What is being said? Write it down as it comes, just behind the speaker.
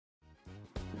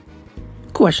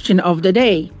question of the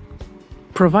day,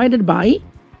 provided by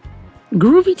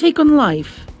Groovy Take on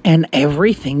Life and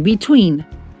Everything Between,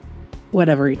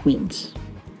 whatever it means.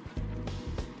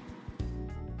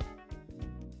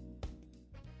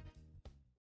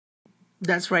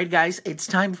 That's right, guys. It's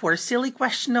time for Silly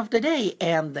Question of the Day.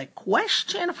 And the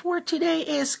question for today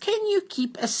is, can you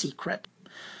keep a secret?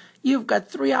 You've got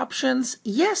three options.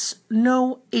 Yes,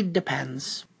 no, it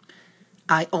depends.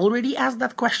 I already asked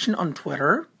that question on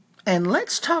Twitter. And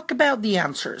let's talk about the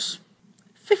answers.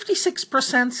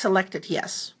 56% selected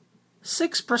yes,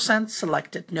 6%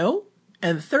 selected no,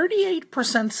 and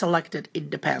 38% selected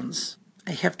it depends.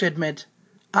 I have to admit,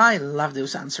 I love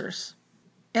those answers.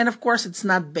 And of course, it's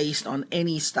not based on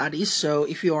any studies, so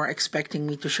if you are expecting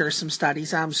me to share some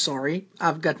studies, I'm sorry,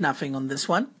 I've got nothing on this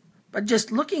one. But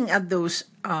just looking at those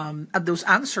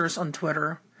answers on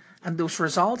Twitter and those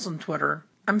results on Twitter,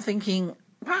 I'm thinking,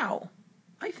 wow,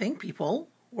 I think people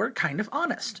were kind of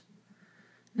honest.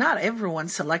 Not everyone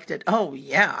selected, oh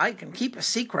yeah, I can keep a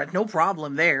secret, no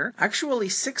problem there. Actually,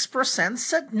 6%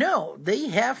 said no, they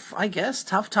have, I guess,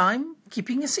 tough time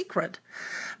keeping a secret.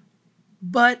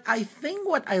 But I think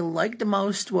what I liked the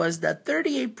most was that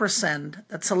 38%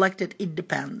 that selected it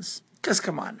depends. Because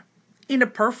come on, in a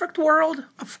perfect world,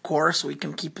 of course we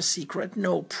can keep a secret,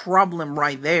 no problem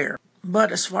right there.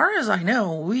 But as far as I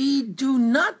know, we do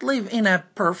not live in a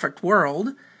perfect world.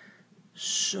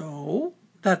 So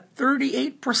that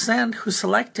 38% who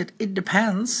selected it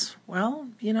depends, well,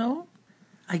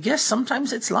 I guess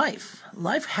sometimes it's life.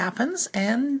 Life happens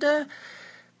and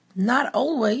not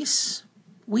always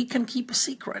we can keep a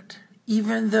secret,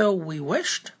 even though we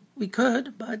wished we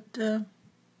could, but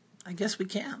I guess we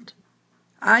can't.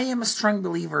 I am a strong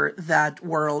believer that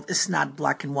world is not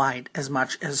black and white as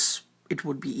much as it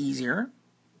would be easier.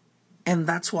 And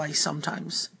that's why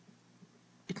sometimes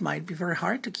it might be very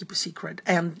hard to keep a secret.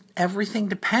 And everything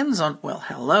depends on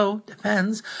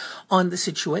the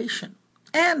situation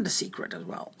and the secret as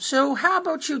well. So how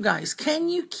about you guys? Can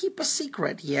you keep a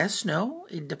secret? Yes, no,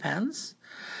 it depends.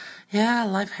 Yeah,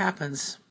 life happens.